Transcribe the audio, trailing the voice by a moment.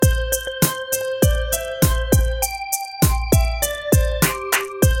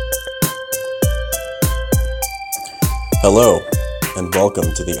Hello, and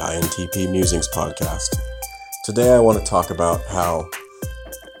welcome to the INTP Musings podcast. Today I want to talk about how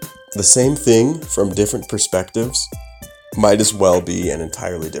the same thing from different perspectives might as well be an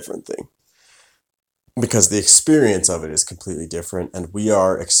entirely different thing. Because the experience of it is completely different, and we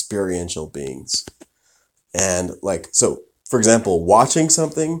are experiential beings. And for example, watching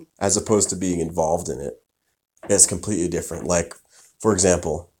something as opposed to being involved in it is completely different. For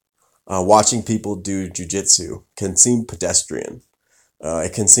example, watching people do jujitsu can seem pedestrian.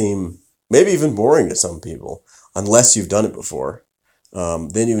 It can seem maybe even boring to some people, unless you've done it before.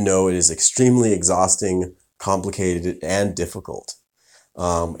 Then you know it is extremely exhausting, complicated, and difficult.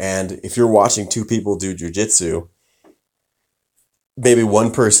 And if you're watching two people do jujitsu, maybe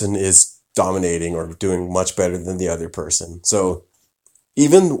one person is dominating or doing much better than the other person. So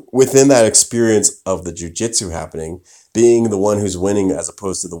even within that experience of the jujitsu happening, being the one who's winning as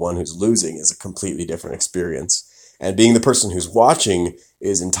opposed to the one who's losing is a completely different experience. And being the person who's watching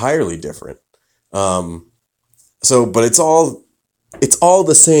is entirely different. But it's all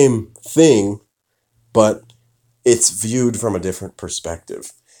the same thing, but it's viewed from a different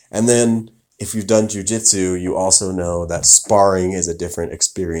perspective. And then if you've done jujitsu, you also know that sparring is a different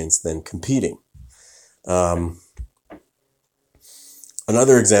experience than competing.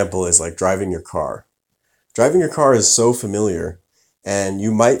 Another example is like driving your car. Driving your car is so familiar, and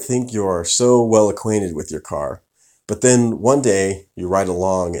you might think you're so well acquainted with your car. But then one day you ride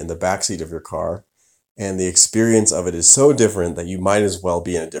along in the backseat of your car, and the experience of it is so different that you might as well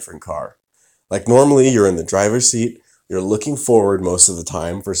be in a different car. Like normally you're in the driver's seat, you're looking forward most of the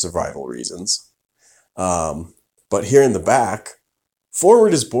time for survival reasons. But here in the back,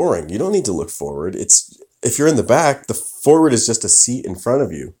 forward is boring. You don't need to look forward. If you're in the back, the forward is just a seat in front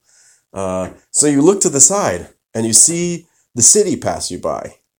of you. So you look to the side and you see the city pass you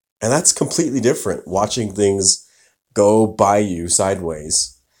by. And that's completely different, watching things go by you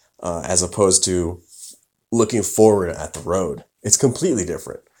sideways, as opposed to looking forward at the road. It's completely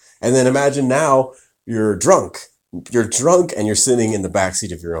different. And then imagine now you're drunk. You're drunk and you're sitting in the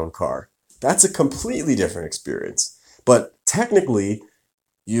backseat of your own car. That's a completely different experience. But technically,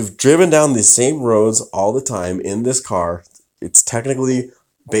 you've driven down the same roads all the time in this car. It's technically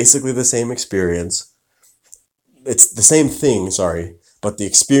basically the same experience. It's the same thing, but the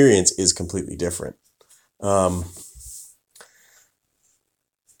experience is completely different. And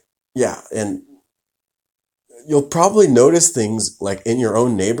you'll probably notice things like in your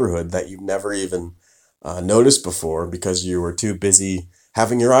own neighborhood that you've never even noticed before because you were too busy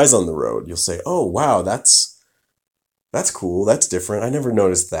having your eyes on the road. You'll say, oh, wow, that's cool. That's different. I never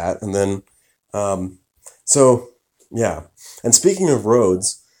noticed that. And then, And speaking of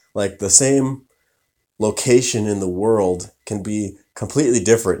roads, like the same location in the world can be completely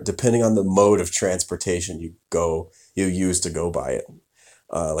different depending on the mode of transportation you use to go by it.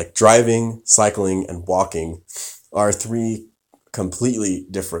 Like driving, cycling, and walking are three completely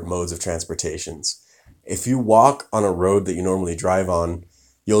different modes of transportations. If you walk on a road that you normally drive on,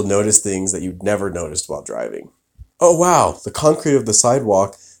 you'll notice things that you'd never noticed while driving. Oh wow, the concrete of the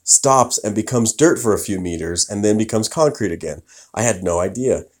sidewalk stops and becomes dirt for a few meters and then becomes concrete again. I had no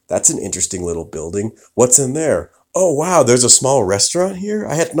idea. That's an interesting little building. What's in there? Oh wow, there's a small restaurant here?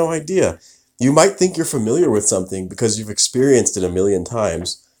 I had no idea. You might think you're familiar with something because you've experienced it a million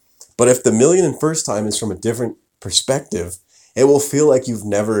times, but if the millionth and first time is from a different perspective, it will feel like you've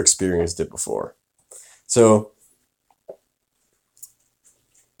never experienced it before. So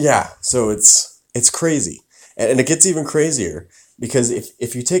it's crazy. And it gets even crazier because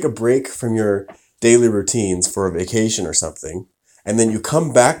if you take a break from your daily routines for a vacation or something, and then you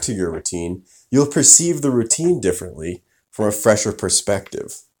come back to your routine, you'll perceive the routine differently from a fresher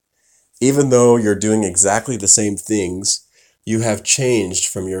perspective. Even though you're doing exactly the same things, you have changed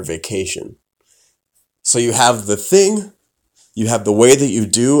from your vacation. So you have the thing, you have the way that you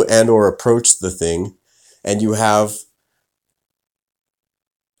do and or approach the thing, and you have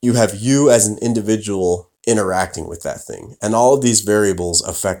you as an individual interacting with that thing. And all of these variables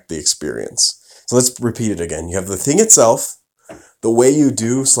affect the experience. So let's repeat it again. You have the thing itself, the way you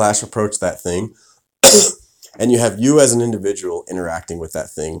do / approach that thing, and you have you as an individual interacting with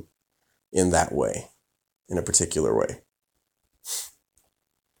that thing in that way, in a particular way.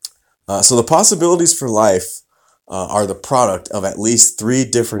 So the possibilities for life are the product of at least 3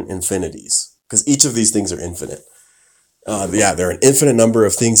 different infinities, because each of these things are infinite. There are an infinite number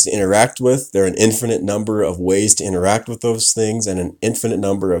of things to interact with. There are an infinite number of ways to interact with those things, and an infinite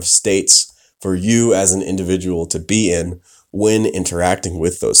number of states for you as an individual to be in when interacting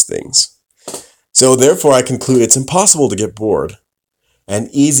with those things. So therefore, I conclude it's impossible to get bored and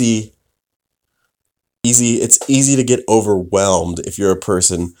easy It's easy to get overwhelmed if you're a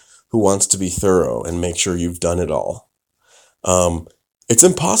person who wants to be thorough and make sure you've done it all. Um, it's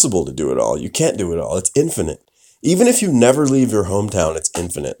impossible to do it all. You can't do it all. It's infinite. Even if you never leave your hometown, it's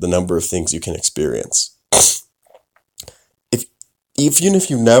infinite, the number of things you can experience. If Even if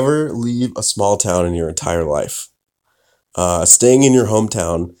you never leave a small town in your entire life, staying in your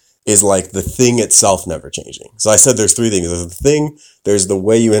hometown is like the thing itself never changing. So I said there's three things. There's the thing, there's the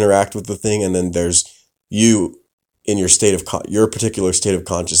way you interact with the thing, and then there's you in your your particular state of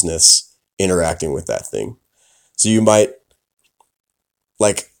consciousness interacting with that thing. So you might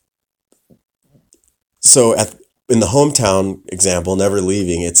like so at in the hometown example, never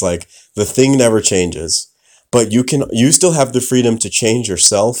leaving, it's like the thing never changes, but you still have the freedom to change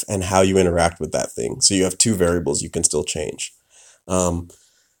yourself and how you interact with that thing. So you have two variables you can still change. Um,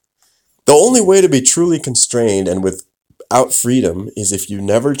 the only way to be truly constrained and without freedom is if you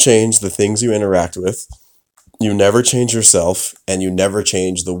never change the things you interact with, you never change yourself, and you never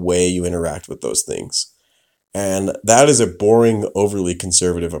change the way you interact with those things. And that is a boring, overly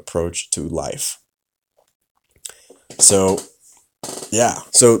conservative approach to life. So, yeah.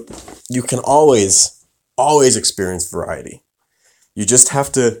 So you can always experience variety. You just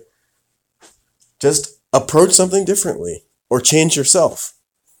have to just approach something differently or change yourself.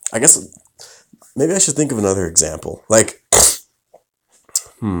 I guess maybe I should think of another example. Like,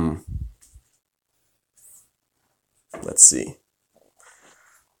 let's see.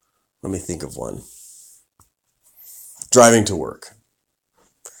 Let me think of one. Driving to work.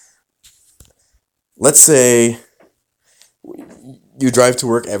 Let's say you drive to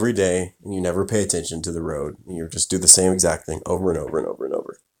work every day and you never pay attention to the road. And you just do the same exact thing over and over and over and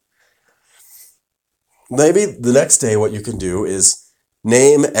over. Maybe the next day what you can do is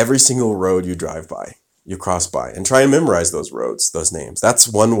name every single road you drive by, you cross by, and try and memorize those roads, those names. That's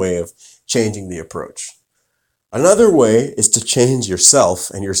one way of changing the approach. Another way is to change yourself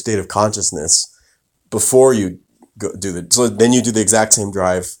and your state of consciousness before you so then you do the exact same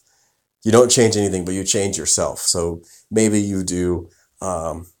drive. You don't change anything, but you change yourself. So maybe you do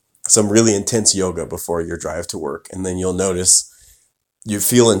some really intense yoga before your drive to work, and then you'll notice you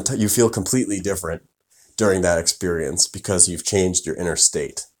feel completely different during that experience because you've changed your inner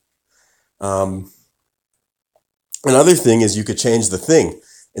state. Another thing is you could change the thing.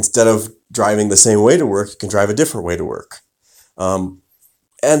 Instead of driving the same way to work, you can drive a different way to work.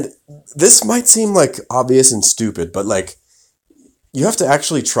 And this might seem like obvious and stupid, but like you have to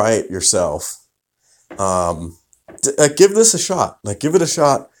actually try it yourself. Give this a shot. Like give it a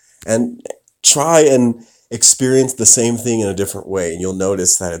shot and try and experience the same thing in a different way, and you'll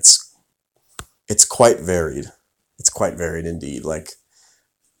notice that it's quite varied. It's quite varied indeed. Like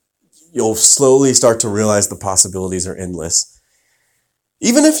you'll slowly start to realize the possibilities are endless.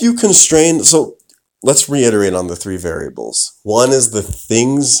 Even if you constrain, so let's reiterate on the three variables. One is the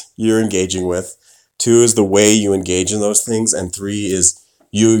things you're engaging with. Two is the way you engage in those things. And three is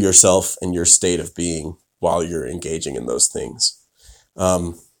you yourself and your state of being while you're engaging in those things.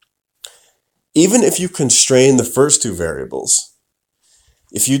 Even if you constrain the first two variables,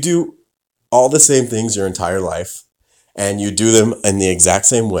 if you do all the same things your entire life and you do them in the exact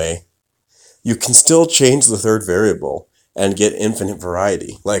same way, you can still change the third variable and get infinite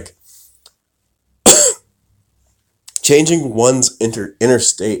variety. Like changing one's inner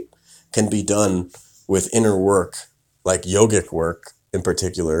state can be done with inner work, like yogic work in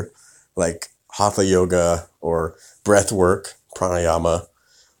particular, like hatha yoga or breath work, pranayama,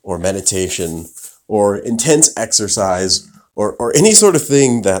 or meditation, or intense exercise, or any sort of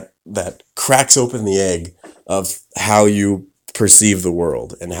thing that cracks open the egg of how you perceive the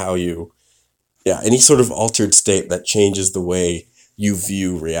world and how you, any sort of altered state that changes the way you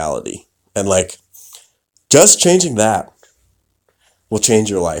view reality. And like, just changing that will change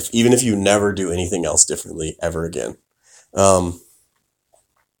your life, even if you never do anything else differently ever again. Now,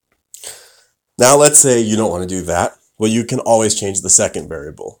 let's say you don't want to do that. Well, you can always change the second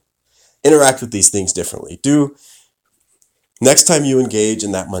variable. Interact with these things differently. Next time you engage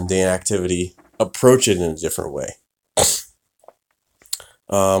in that mundane activity, approach it in a different way.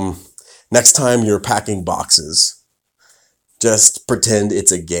 Next time you're packing boxes, just pretend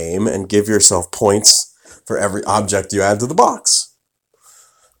it's a game and give yourself points for every object you add to the box.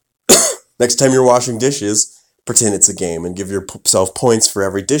 Next time you're washing dishes, pretend it's a game and give yourself points for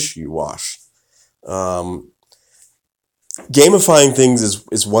every dish you wash. Gamifying things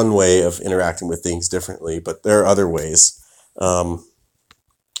is one way of interacting with things differently, but there are other ways. How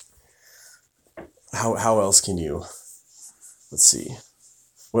else can you? Let's see.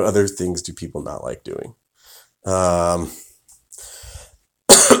 What other things do people not like doing?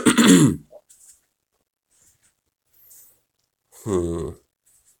 Hmm.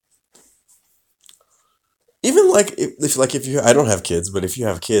 Even like if you I don't have kids, but if you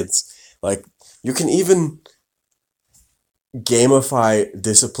have kids, like you can even gamify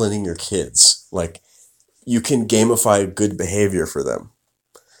disciplining your kids. Like you can gamify good behavior for them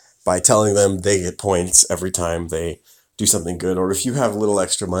by telling them they get points every time they do something good. Or if you have a little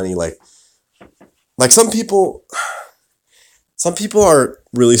extra money, like some people are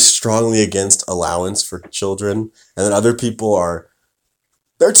really strongly against allowance for children, and then other people are.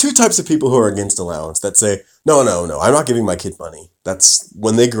 There are two types of people who are against allowance that say, no, no, no, I'm not giving my kid money. That's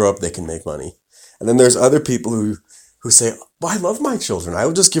when they grow up, they can make money. And then there's other people who say, well, I love my children. I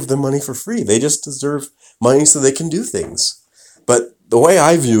will just give them money for free. They just deserve money so they can do things. But the way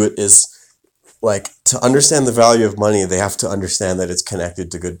I view it is like to understand the value of money, they have to understand that it's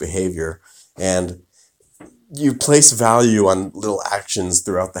connected to good behavior. And you place value on little actions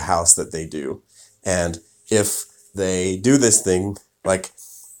throughout the house that they do. And if they do this thing, like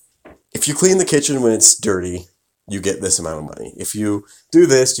if you clean the kitchen when it's dirty, you get this amount of money. If you do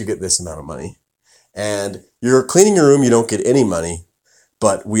this, you get this amount of money. And you're cleaning your room, you don't get any money,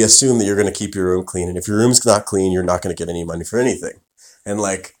 but we assume that you're going to keep your room clean. And if your room's not clean, you're not going to get any money for anything. And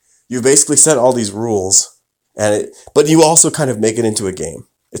like you basically set all these rules, but you also kind of make it into a game.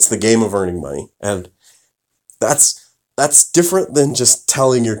 It's the game of earning money, and that's different than just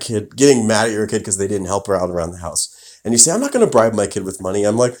telling your kid, getting mad at your kid because they didn't help her out around the house. And you say, I'm not going to bribe my kid with money.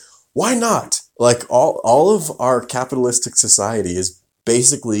 I'm like, why not? Like all of our capitalistic society is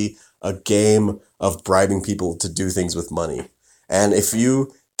basically a game of bribing people to do things with money. And if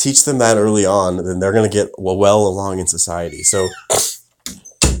you teach them that early on, then they're going to get well along in society. So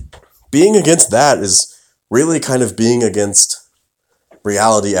being against that is really kind of being against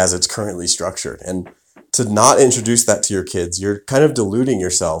reality as it's currently structured. And to not introduce that to your kids, you're kind of deluding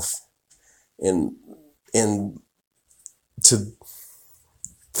yourself in in to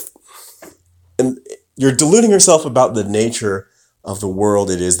and you're deluding yourself about the nature of the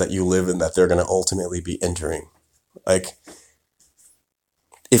world it is that you live in that they're going to ultimately be entering. Like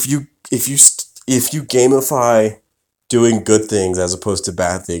if you gamify doing good things as opposed to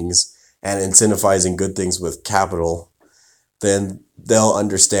bad things and incentivizing good things with capital, then they'll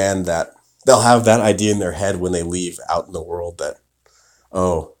understand that they'll have that idea in their head when they leave out in the world that,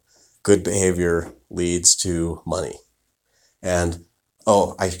 oh, good behavior leads to money. And,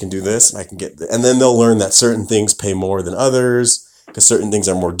 oh, I can do this and I can get this. And then they'll learn that certain things pay more than others because certain things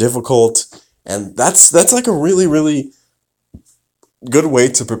are more difficult. And that's like a really, really good way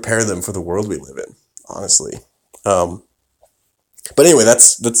to prepare them for the world we live in, honestly. Um, but anyway,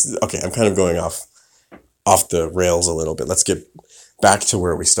 that's okay. I'm kind of going off the rails a little bit. Let's get back to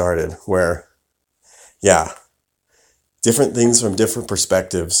where we started, where, yeah, different things from different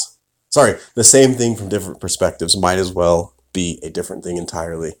perspectives. Sorry, the same thing from different perspectives might as well be a different thing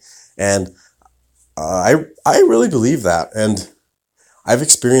entirely. And I really believe that, and I've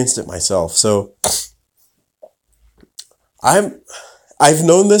experienced it myself. So I've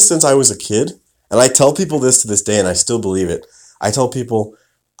known this since I was a kid, and I tell people this to this day, and I still believe it. I tell people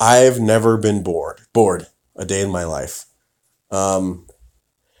I've never been bored a day in my life. Um,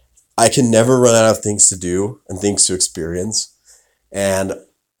 I can never run out of things to do and things to experience. And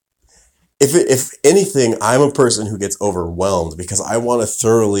if anything, I'm a person who gets overwhelmed because I want to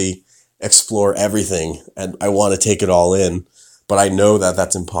thoroughly explore everything and I want to take it all in. But I know that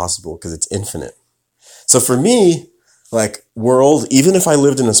that's impossible because it's infinite. So for me, like world, even if I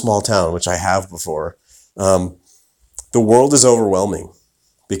lived in a small town, which I have before, the world is overwhelming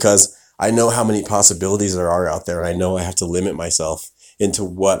because I know how many possibilities there are out there. And I know I have to limit myself into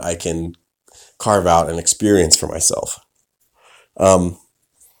what I can carve out and experience for myself. Um,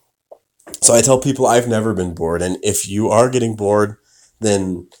 so I tell people I've never been bored. And if you are getting bored,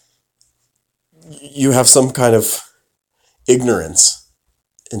 then you have some kind of ignorance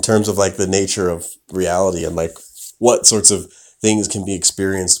in terms of like the nature of reality and like what sorts of things can be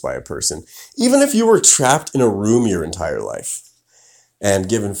experienced by a person. Even if you were trapped in a room your entire life and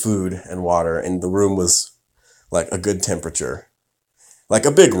given food and water and the room was like a good temperature, like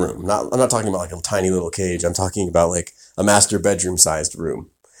a big room. I'm not talking about like a tiny little cage. I'm talking about like a master bedroom sized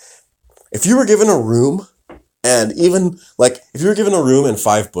room. If you were given a room and even like if you were given a room and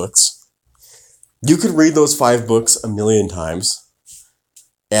 5 books, you could read those 5 books a million times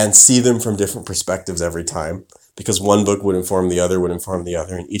and see them from different perspectives every time because one book would inform the other,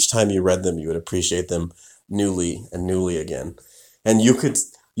 and each time you read them, you would appreciate them newly and newly again. And you could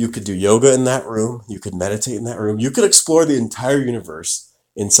do yoga in that room, you could meditate in that room, you could explore the entire universe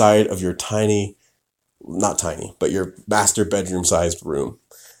inside of your tiny, not tiny, but your master bedroom sized room.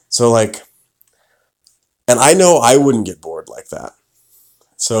 So like, And I know I wouldn't get bored like that.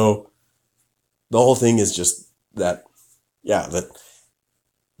 So the whole thing is just that, yeah, that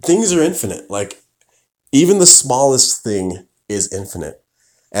things are infinite. Like, even the smallest thing is infinite.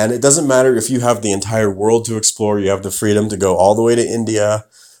 And it doesn't matter if you have the entire world to explore, you have the freedom to go all the way to India,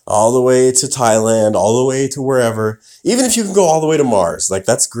 all the way to Thailand, all the way to wherever. Even if you can go all the way to Mars, like,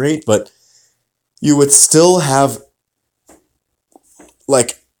 that's great, but you would still have,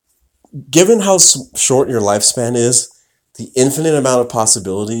 like, given how short your lifespan is, the infinite amount of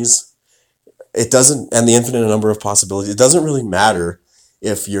possibilities, and the infinite number of possibilities, it doesn't really matter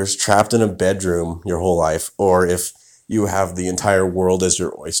if you're trapped in a bedroom your whole life or if you have the entire world as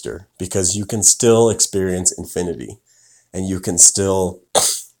your oyster, because you can still experience infinity and you can still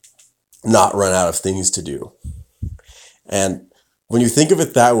not run out of things to do. And when you think of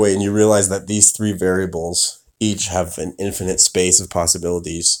it that way and you realize that these three variables each have an infinite space of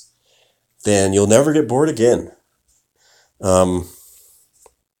possibilities, then you'll never get bored again.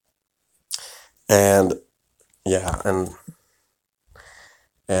 And yeah,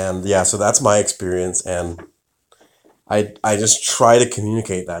 and yeah, so that's my experience, and I just try to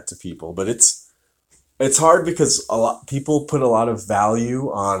communicate that to people, but it's hard because people put a lot of value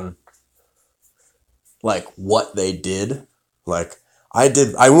on, like, what they did. Like,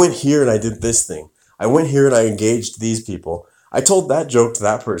 I went here and I did this thing. I went here and I engaged these people. I told that joke to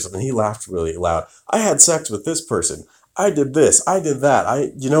that person and he laughed really loud. I had sex with this person. I did this. I did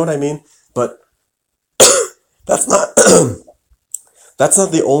that. You know what I mean? But that's not that's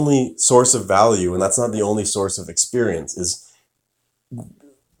not the only source of value, and that's not the only source of experience, is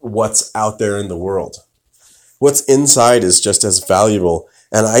what's out there in the world. What's inside is just as valuable.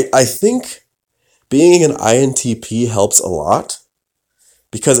 And I think being an INTP helps a lot,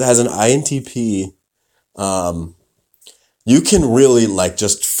 because as an INTP, you can really, like,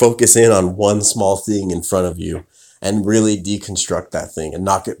 just focus in on one small thing in front of you and really deconstruct that thing and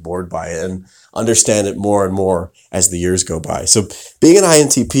not get bored by it and understand it more and more as the years go by. So being an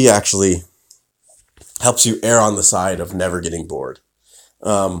INTP actually helps you err on the side of never getting bored.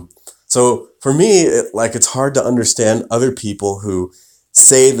 So for me, it's hard to understand other people who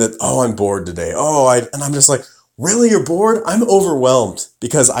say that, oh, I'm bored today. And I'm just like, really, you're bored? I'm overwhelmed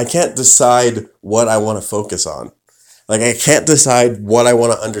because I can't decide what I want to focus on. Like, I can't decide what I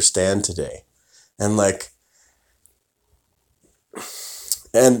want to understand today. And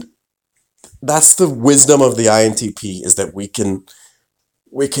that's the wisdom of the INTP, is that we can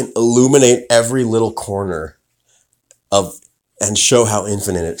illuminate every little corner and show how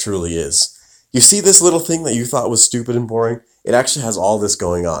infinite it truly is. You see this little thing that you thought was stupid and boring? It actually has all this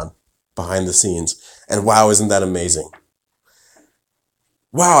going on behind the scenes. And wow, isn't that amazing?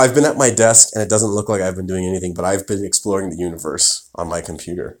 Wow, I've been at my desk and it doesn't look like I've been doing anything, but I've been exploring the universe on my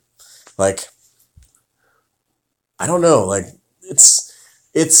computer. Like, I don't know, like,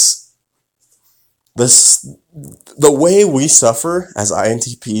 it's this, the way we suffer as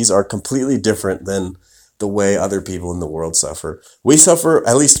INTPs are completely different than the way other people in the world suffer. We suffer,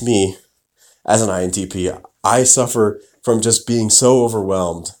 at least me, as an INTP, I suffer from just being so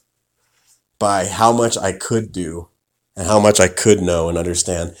overwhelmed by how much I could do and how much I could know and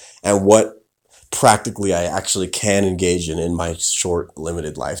understand and what practically I actually can engage in my short,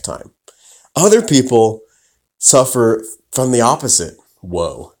 limited lifetime. Other people suffer from the opposite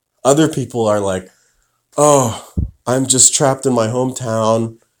woe. Other people are like, oh, I'm just trapped in my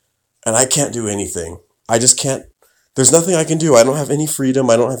hometown and I can't do anything. I just can't, there's nothing I can do. I don't have any freedom.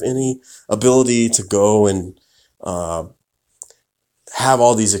 I don't have any ability to go and have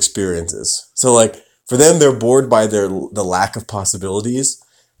all these experiences. So, like, for them, they're bored by the lack of possibilities,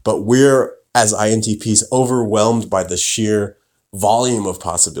 but we're, as INTPs, overwhelmed by the sheer volume of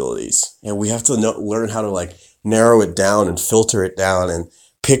possibilities. And we have to learn how to, like, narrow it down and filter it down and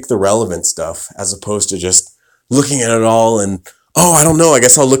pick the relevant stuff, as opposed to just looking at it all and, oh, I don't know, I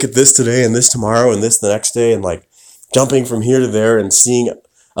guess I'll look at this today and this tomorrow and this the next day, and, like, jumping from here to there and seeing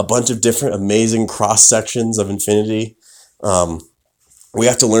a bunch of different amazing cross sections of infinity. We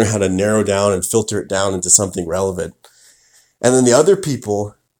have to learn how to narrow down and filter it down into something relevant. And then the other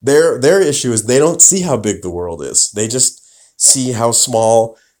people, their issue is they don't see how big the world is. They just see how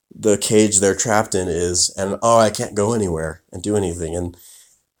small the cage they're trapped in is, and, oh, I can't go anywhere and do anything. And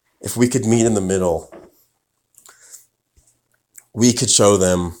if we could meet in the middle, we could show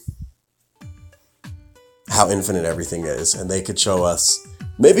them how infinite everything is, and they could show us,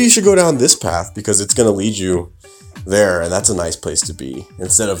 maybe you should go down this path because it's going to lead you there, and that's a nice place to be,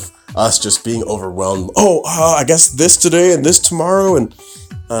 instead of us just being overwhelmed. Oh, I guess this today and this tomorrow, and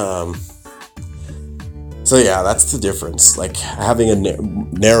so So yeah, that's the difference. Like having a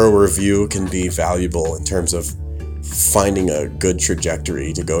narrower view can be valuable in terms of finding a good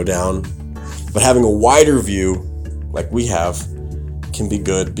trajectory to go down. But having a wider view, like we have, can be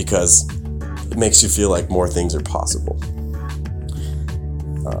good because it makes you feel like more things are possible.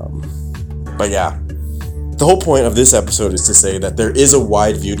 But yeah, the whole point of this episode is to say that there is a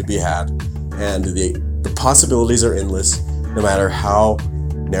wide view to be had, and the possibilities are endless, no matter how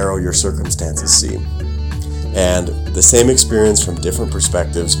narrow your circumstances seem. And the same experience from different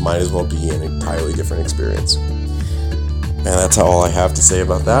perspectives might as well be an entirely different experience. And that's all I have to say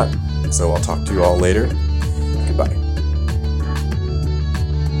about that. So I'll talk to you all later.